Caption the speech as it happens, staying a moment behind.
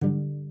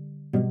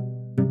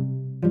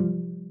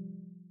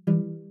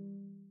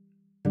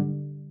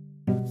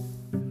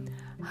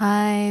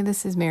Hi,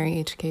 this is Mary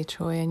H.K.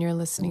 Choi, and you're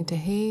listening to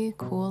Hey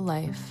Cool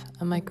Life,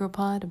 a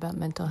micropod about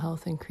mental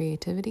health and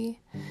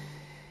creativity.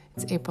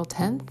 It's April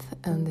 10th,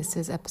 and this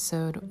is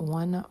episode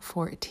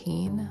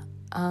 114.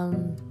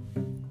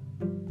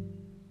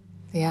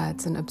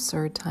 It's an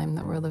absurd time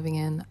that we're living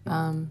in.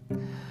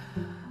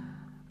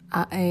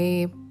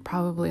 I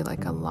probably,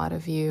 like a lot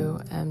of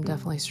you, am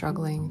definitely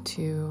struggling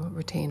to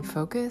retain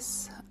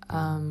focus.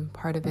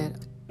 Part of it,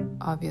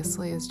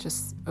 obviously, is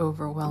just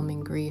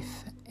overwhelming grief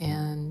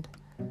and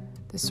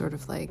this sort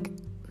of like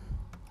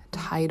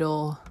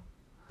tidal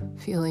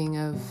feeling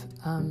of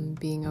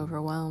being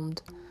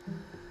overwhelmed.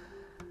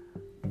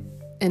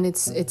 And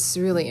it's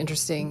really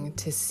interesting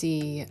to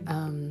see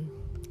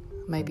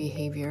my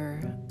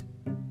behavior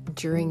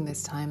during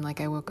this time. Like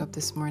I woke up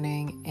this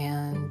morning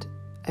and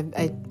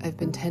I've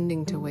been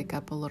tending to wake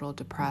up a little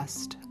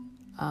depressed,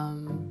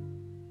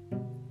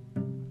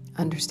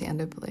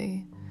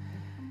 understandably.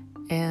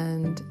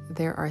 And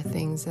there are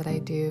things that I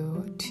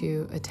do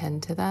to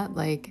attend to that.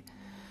 Like,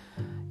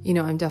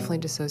 I'm definitely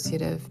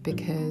dissociative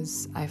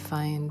because I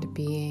find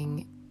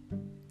being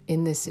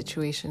in this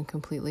situation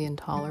completely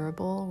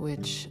intolerable,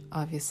 which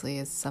obviously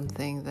is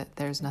something that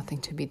there's nothing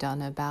to be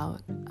done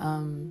about.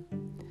 And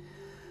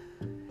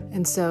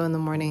so in the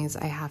mornings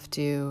I have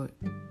to,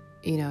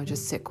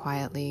 just sit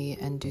quietly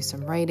and do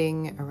some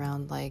writing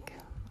around like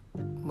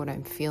what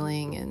I'm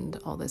feeling and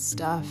all this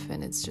stuff.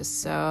 And it's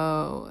just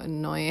so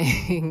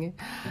annoying.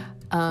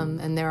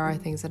 And there are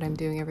things that I'm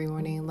doing every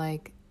morning,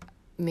 like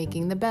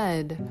making the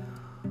bed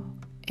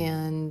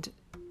and,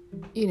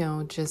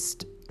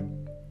 just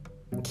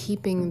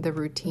keeping the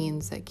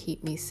routines that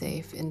keep me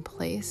safe in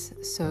place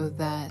so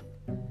that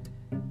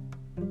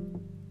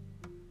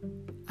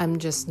I'm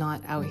just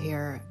not out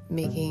here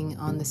making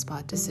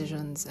on-the-spot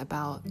decisions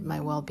about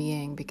my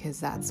well-being, because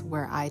that's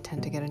where I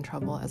tend to get in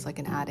trouble as like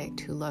an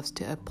addict who loves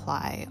to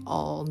apply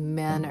all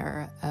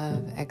manner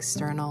of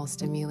external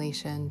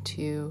stimulation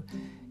to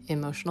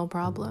emotional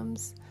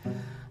problems.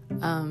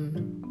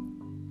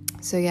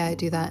 So I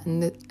do that.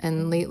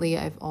 And lately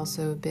I've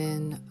also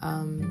been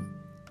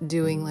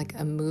doing like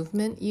a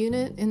movement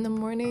unit in the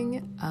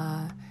morning.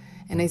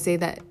 And I say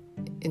that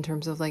in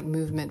terms of like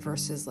movement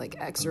versus like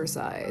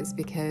exercise,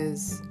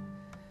 because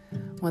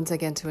once I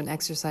get into an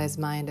exercise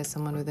mind as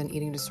someone with an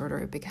eating disorder,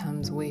 it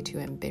becomes way too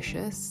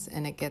ambitious,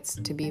 and it gets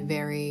to be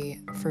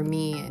very, for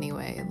me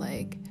anyway,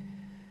 like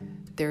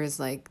there is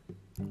like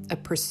a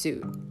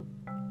pursuit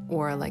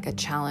or like a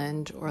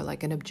challenge or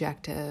like an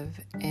objective,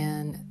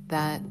 and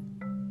that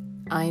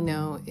I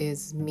know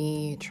is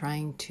me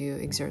trying to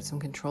exert some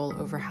control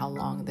over how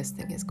long this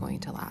thing is going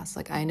to last.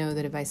 Like I know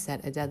that if I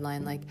set a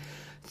deadline, like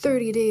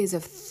 30 days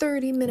of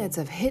 30 minutes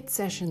of HIIT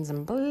sessions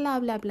and blah,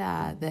 blah,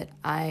 blah, that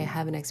I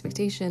have an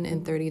expectation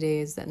in 30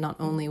 days that not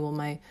only will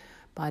my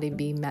body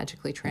be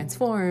magically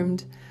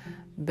transformed,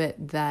 but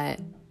that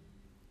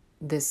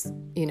this,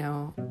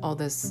 all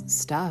this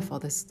stuff, all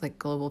this like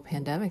global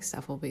pandemic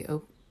stuff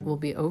will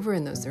be over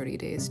in those 30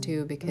 days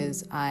too,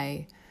 because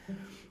I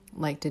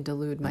like to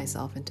delude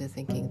myself into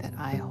thinking that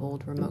I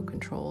hold remote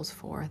controls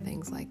for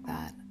things like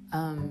that.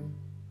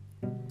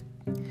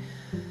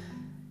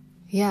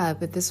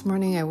 But this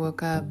morning I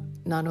woke up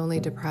not only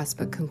depressed,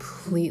 but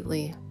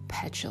completely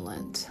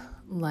petulant.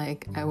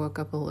 Like I woke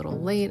up a little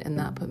late, and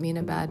that put me in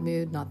a bad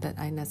mood. Not that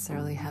I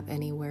necessarily have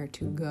anywhere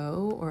to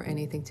go or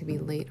anything to be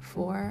late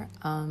for.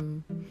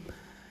 And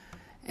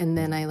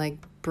then I like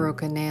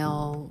broke a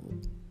nail,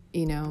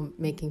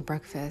 making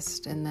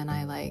breakfast. And then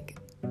I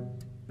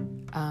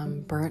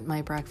burnt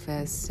my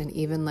breakfast, and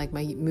even like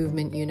my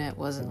movement unit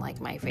wasn't like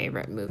my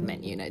favorite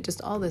movement unit,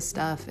 just all this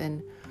stuff.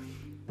 And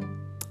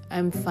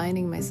I'm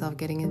finding myself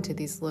getting into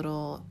these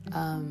little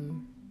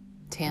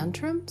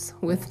tantrums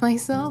with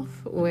myself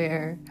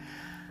where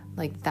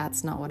like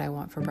that's not what I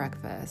want for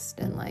breakfast,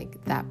 and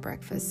like that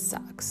breakfast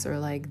sucks, or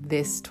like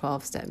this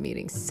 12-step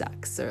meeting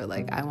sucks, or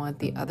like I want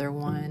the other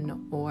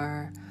one,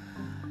 or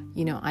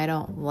I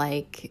don't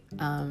like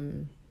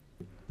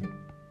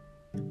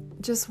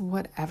just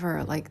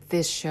whatever, like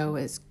this show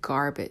is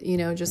garbage,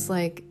 just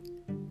like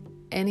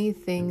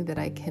anything that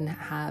I can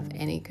have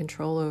any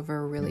control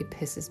over really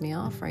pisses me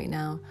off right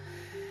now.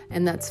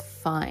 And that's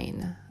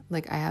fine.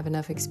 Like I have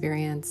enough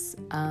experience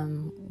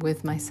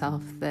with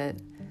myself that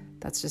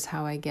that's just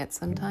how I get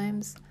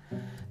sometimes.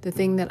 The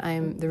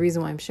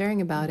reason why I'm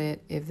sharing about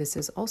it, if this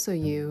is also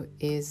you,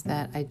 is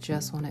that I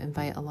just want to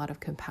invite a lot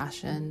of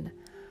compassion,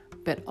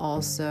 but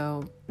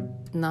also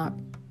not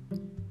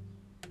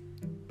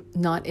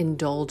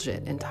indulge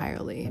it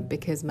entirely,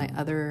 because I'm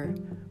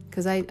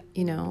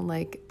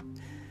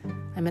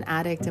an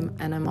addict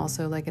and I'm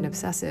also like an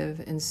obsessive.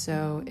 And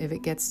so if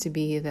it gets to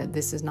be that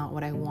this is not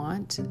what I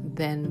want,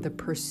 then the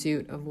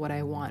pursuit of what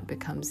I want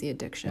becomes the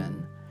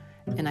addiction.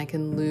 And I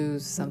can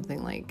lose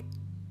something like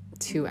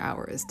 2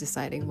 hours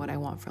deciding what I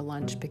want for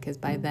lunch, because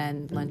by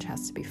then lunch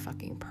has to be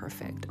fucking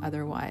perfect.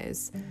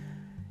 Otherwise,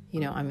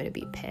 I'm going to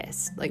be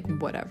pissed, like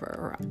whatever,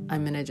 or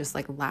I'm going to just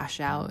like lash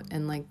out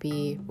and like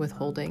be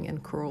withholding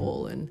and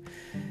cruel and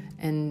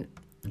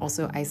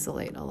also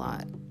isolate a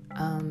lot.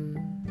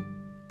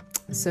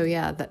 So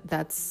yeah,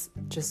 that's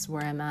just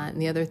where I'm at.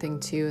 And the other thing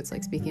too, it's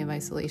like, speaking of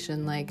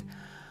isolation, like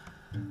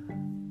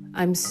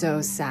I'm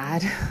so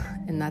sad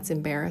and that's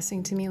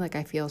embarrassing to me. Like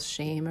I feel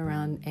shame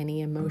around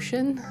any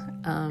emotion.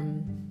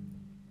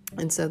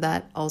 And so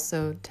that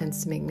also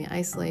tends to make me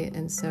isolate.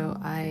 And so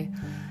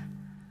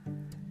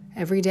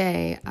every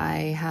day I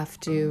have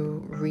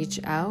to reach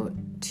out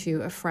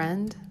to a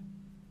friend,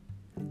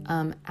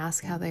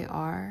 ask how they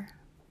are,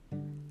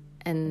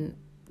 and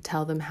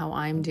tell them how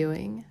I'm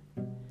doing.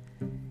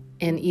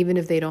 And even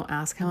if they don't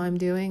ask how I'm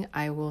doing,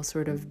 I will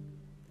sort of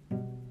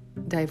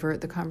divert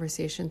the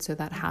conversation so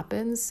that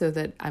happens, so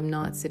that I'm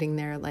not sitting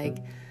there like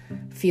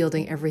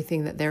fielding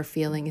everything that they're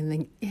feeling and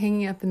then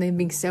hanging up and then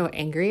being so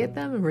angry at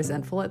them and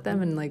resentful at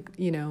them and like,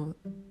 you know,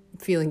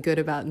 feeling good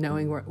about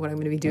knowing what I'm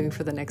going to be doing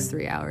for the next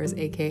 3 hours,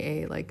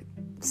 aka like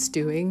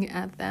stewing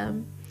at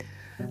them.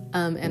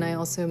 And I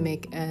also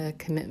make a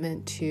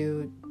commitment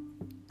to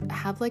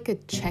have like a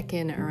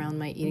check-in around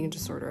my eating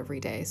disorder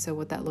every day. So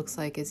what that looks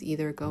like is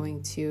either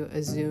going to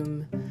a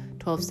Zoom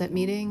 12-step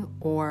meeting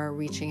or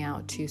reaching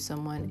out to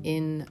someone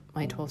in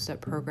my 12-step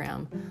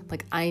program.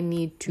 Like I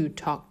need to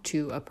talk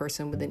to a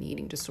person with an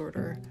eating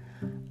disorder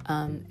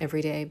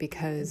every day,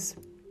 because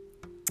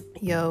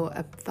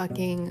a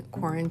fucking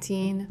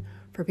quarantine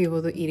for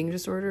people with eating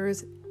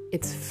disorders,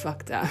 it's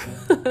fucked up.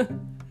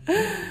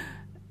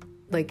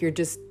 Like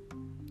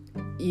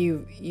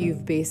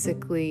you've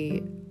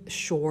basically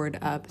shored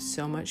up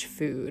so much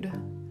food,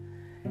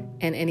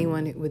 and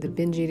anyone with a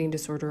binge eating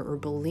disorder or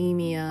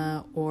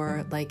bulimia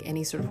or like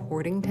any sort of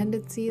hoarding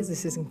tendencies,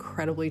 this is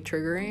incredibly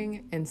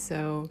triggering. And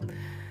so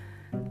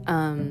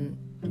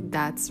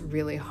that's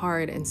really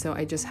hard. And so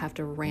I just have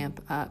to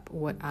ramp up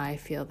what I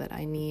feel that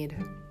I need,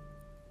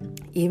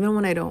 even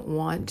when I don't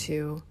want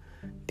to,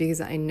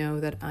 because I know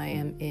that I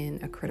am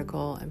in a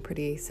critical and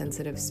pretty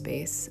sensitive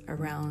space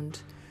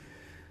around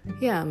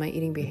my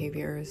eating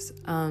behaviors.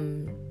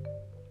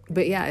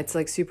 But yeah, it's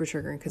like super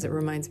triggering because it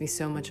reminds me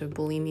so much of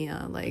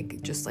bulimia,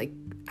 like just like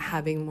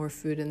having more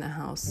food in the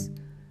house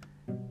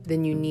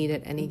than you need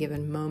at any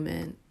given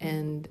moment.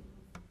 And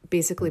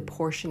basically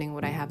portioning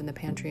what I have in the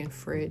pantry and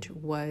fridge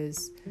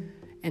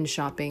and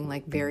shopping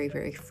like very,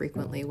 very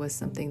frequently was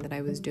something that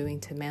I was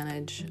doing to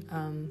manage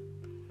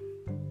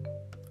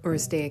or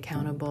stay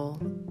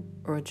accountable,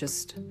 or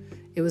just,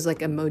 it was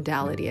like a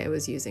modality I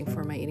was using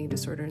for my eating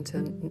disorder. And so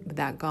with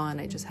that gone,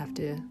 I just have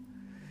to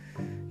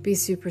be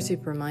super,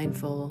 super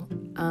mindful.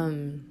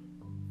 And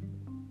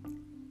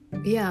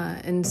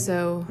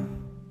so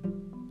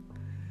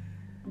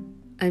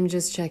I'm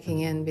just checking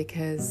in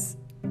because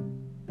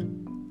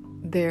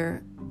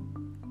that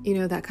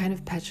kind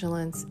of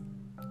petulance,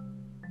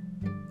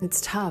 it's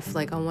tough.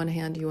 Like on one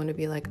hand, you want to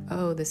be like,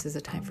 oh, this is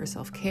a time for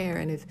self-care.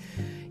 And if,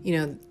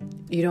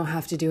 you don't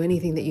have to do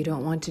anything that you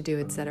don't want to do,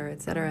 et cetera,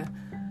 et cetera.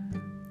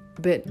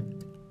 But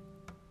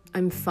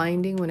I'm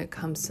finding when it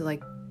comes to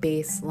like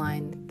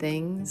baseline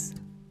things,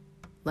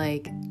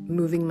 like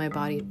moving my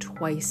body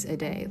twice a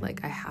day,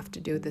 like I have to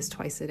do this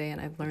twice a day,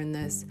 and I've learned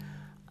this,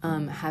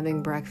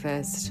 having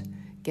breakfast,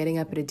 getting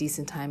up at a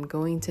decent time,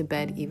 going to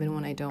bed even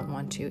when I don't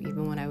want to,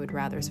 even when I would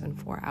rather spend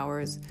 4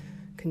 hours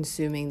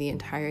consuming the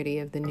entirety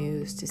of the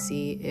news to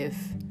see if,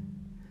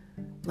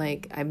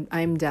 like,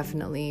 I'm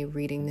definitely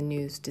reading the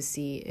news to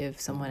see if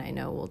someone I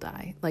know will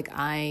die. Like,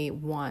 I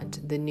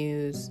want the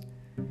news,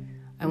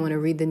 I want to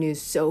read the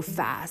news so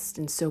fast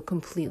and so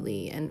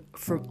completely and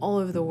from all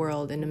over the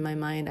world. And in my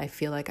mind, I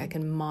feel like I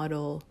can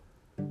model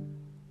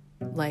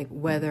like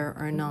whether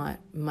or not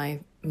my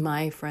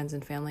friends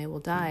and family will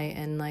die.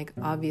 And like,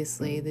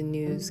 obviously the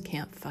news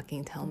can't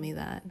fucking tell me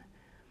that.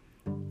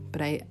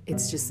 But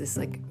it's just this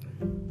like,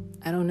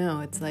 I don't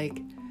know. It's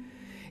like,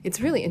 it's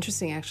really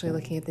interesting actually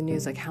looking at the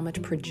news, like how much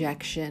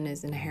projection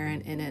is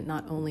inherent in it.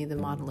 Not only the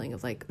modeling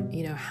of like,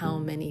 how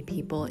many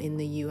people in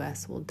the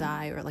US will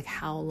die, or like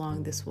how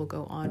long this will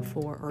go on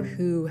for, or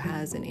who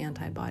has an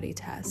antibody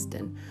test,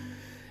 and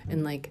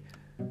like,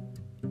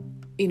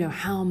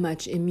 how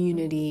much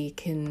immunity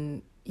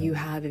can you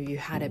have if you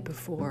had it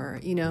before,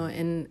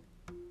 and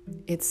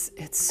it's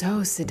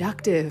so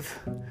seductive.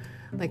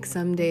 Like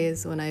some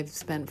days when I've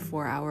spent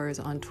 4 hours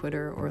on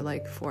Twitter or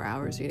like 4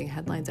 hours reading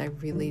headlines, I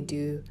really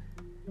do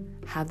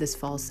have this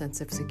false sense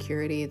of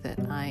security that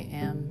I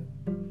am,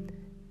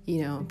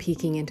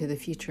 peeking into the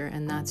future.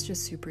 And that's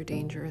just super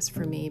dangerous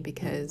for me,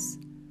 because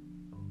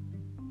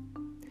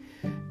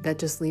that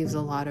just leaves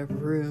a lot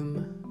of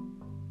room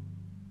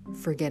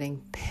for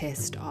getting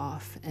pissed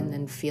off and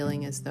then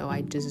feeling as though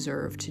I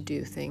deserve to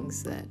do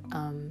things that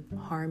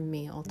harm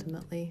me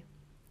ultimately.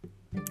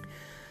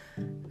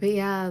 But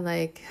yeah,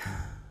 like,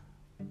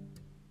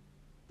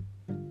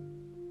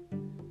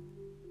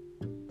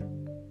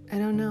 I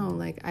don't know,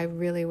 like, I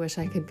really wish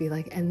I could be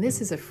like, and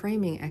this is a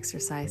framing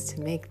exercise to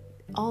make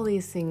all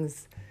these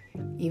things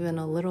even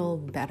a little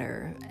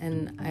better.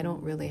 And I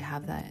don't really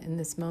have that in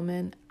this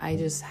moment. I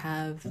just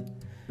have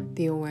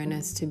the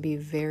awareness to be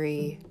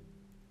very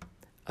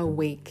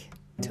awake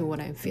to what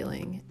I'm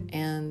feeling.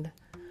 And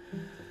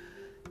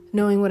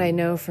knowing what I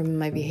know from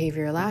my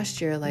behavior last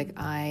year, like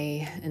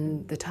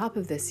and the top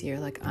of this year,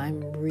 like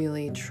I'm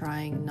really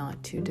trying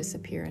not to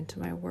disappear into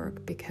my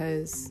work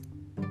because,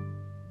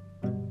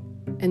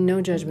 and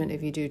no judgment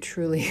if you do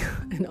truly,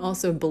 and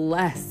also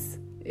bless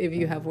if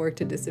you have work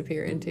to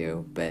disappear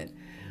into, but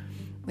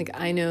like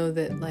I know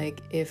that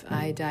like if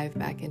I dive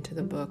back into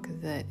the book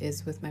that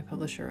is with my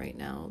publisher right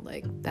now,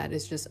 like that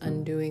is just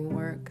undoing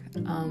work.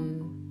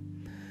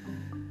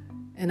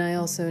 And I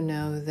also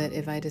know that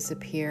if I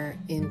disappear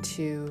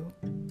into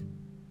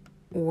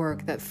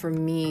work, that for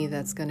me,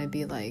 that's going to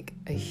be like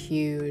a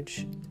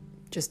huge,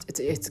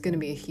 it's going to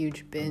be a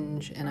huge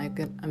binge, and I'm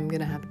going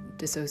to have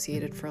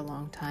dissociated for a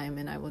long time,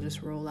 and I will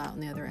just roll out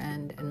on the other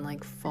end and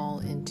like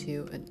fall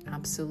into an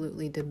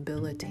absolutely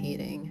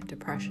debilitating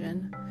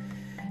depression.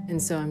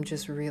 And so I'm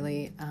just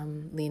really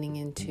leaning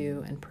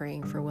into and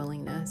praying for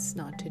willingness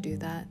not to do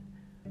that.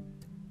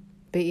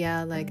 But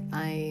yeah, like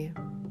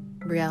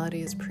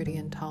reality is pretty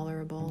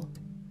intolerable,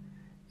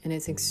 and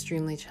it's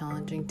extremely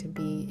challenging to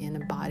be in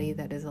a body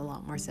that is a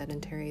lot more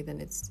sedentary than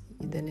it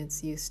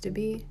is used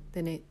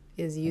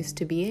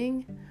to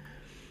being.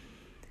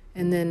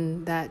 And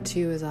then that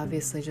too is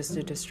obviously just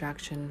a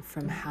distraction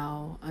from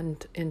how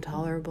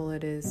intolerable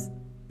it is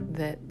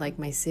that like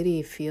my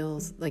city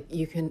feels like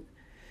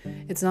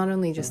it's not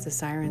only just the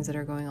sirens that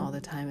are going all the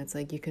time, it's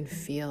like you can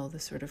feel the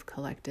sort of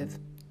collective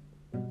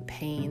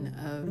pain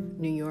of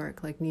New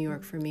York. Like New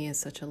York for me is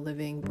such a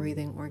living,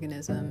 breathing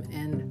organism,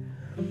 and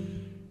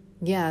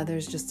yeah,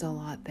 there's just a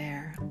lot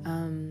there.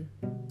 I'm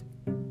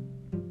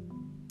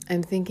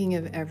thinking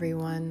of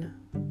everyone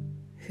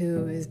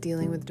who is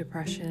dealing with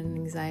depression,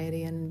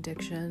 anxiety, and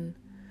addiction.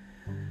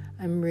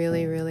 I'm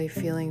really, really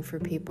feeling for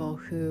people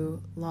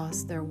who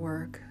lost their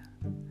work.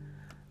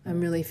 I'm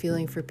really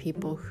feeling for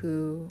people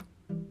who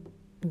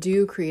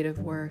do creative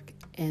work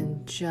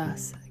and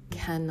just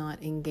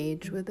cannot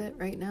engage with it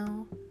right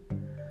now.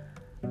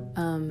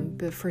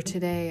 But for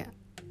today,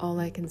 all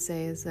I can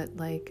say is that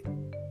like,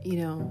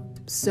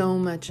 so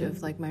much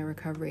of like my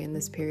recovery in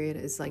this period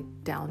is like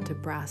down to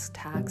brass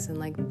tacks and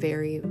like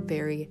very,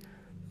 very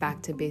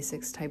back to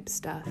basics type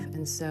stuff.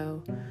 And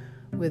so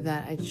with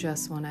that, I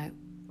just want to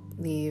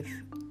leave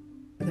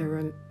the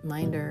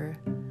reminder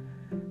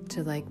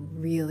to like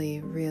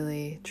really,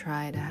 really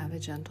try to have a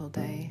gentle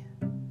day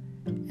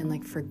and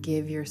like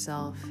forgive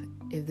yourself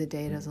if the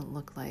day doesn't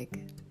look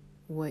like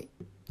what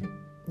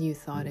you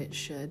thought it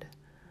should.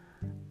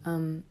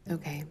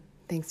 Okay,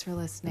 thanks for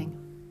listening.